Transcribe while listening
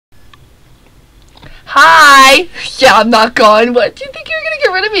Hi! Yeah, I'm not gone. What? Do you think you're gonna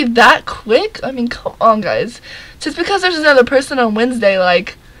get rid of me that quick? I mean, come on, guys. Just because there's another person on Wednesday,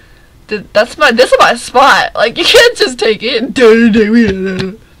 like, this is my spot. Like, you can't just take it.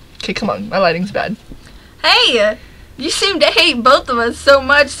 Okay, come on. My lighting's bad. Hey! You seem to hate both of us so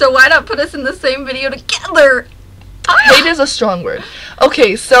much, so why not put us in the same video together? Hate is a strong word.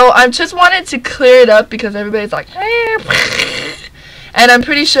 Okay, so I just wanted to clear it up because everybody's like, hey. And I'm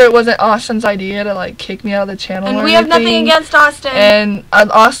pretty sure it wasn't Austin's idea to, like, kick me out of the channel. And we have nothing against Austin. And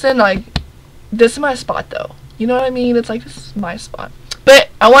Austin, like, this is my spot, though. You know what I mean? It's like, this is my spot. But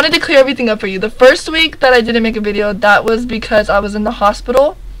I wanted to clear everything up for you. The first week that I didn't make a video, that was because I was in the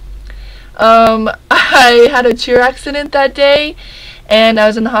hospital. I had a cheer accident that day, and I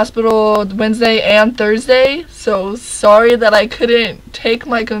was in the hospital Wednesday and Thursday. So sorry that I couldn't take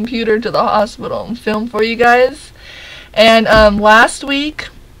my computer to the hospital and film for you guys. And last week,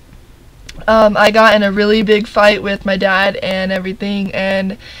 I got in a really big fight with my dad and everything,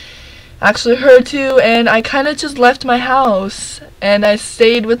 and actually her too, and I kind of just left my house, and I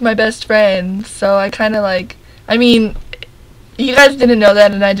stayed with my best friend. So I kind of like, I mean, you guys didn't know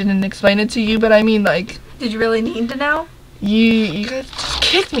that, and I didn't explain it to you, but I mean, like, did you really need to know? You guys just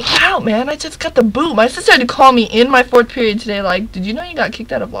kicked me out, man. I just got the boot. My sister had to call me in my 4th period today, like, did you know you got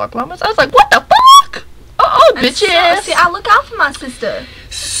kicked out of Vlog Llamas? I was like, what the fuck? Oh, bitches. See, I look out for my sister.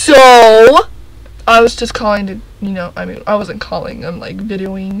 So, I was just calling to, you know, I mean, I wasn't calling. I'm, like,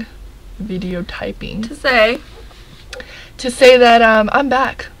 videotyping. To say that, I'm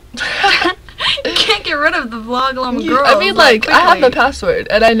back. You can't get rid of the Vlog Llama girls. I mean, like, I have the password,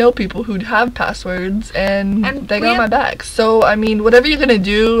 and I know people who have passwords, and they got my back. So, I mean, whatever you're gonna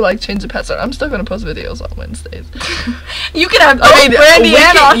do, like, change the password. I'm still gonna post videos on Wednesdays. You could have Brandy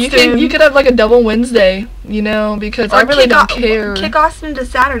and Austin. You could have, like, a double Wednesday, you know, because I really don't care. Kick Austin to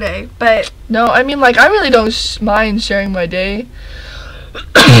Saturday, but... No, I mean, like, I really don't mind sharing my day.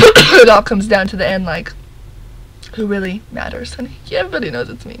 It all comes down to the end, like, who really matters, honey? Yeah, everybody knows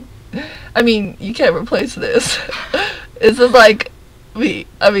it's me. I mean, you can't replace this. This is like me.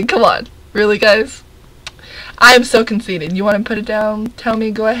 I mean, come on. Really, guys? I am so conceited. You want to put it down? Tell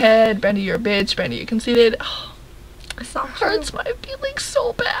me, go ahead. Brandy, you're a bitch. Brandy, you're conceited. Oh, it hurts my feelings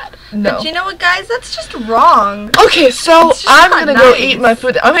so bad. No. But you know what, guys? That's just wrong. Okay, so I'm going to go eat my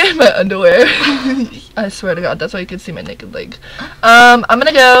food. I'm in my underwear. I swear to God, that's why you can see my naked leg. I'm going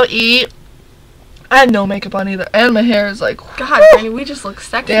to go eat. I had no makeup on either, and my hair is like, God, Brandy, we just look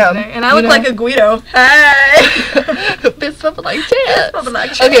sexy today. And I look like a Guido. Hey! Fist bumping like that.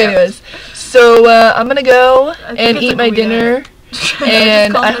 Okay, anyways. So, I'm gonna go and eat my dinner,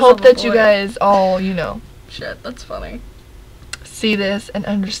 and I hope that you guys all, you know. Shit, that's funny. See this and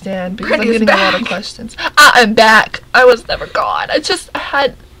understand, because I'm getting a lot of questions. I'm back. I was never gone. I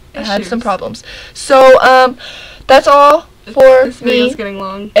had some problems. So, that's all for this video's getting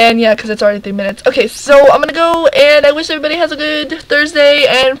long. And yeah, because it's already 3 minutes. Okay, so I'm gonna go, and I wish everybody has a good Thursday,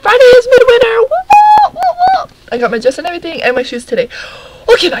 and Friday is midwinter. Woo, woo, woo, woo. I got my dress and everything, and my shoes today.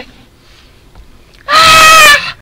 Okay, bye.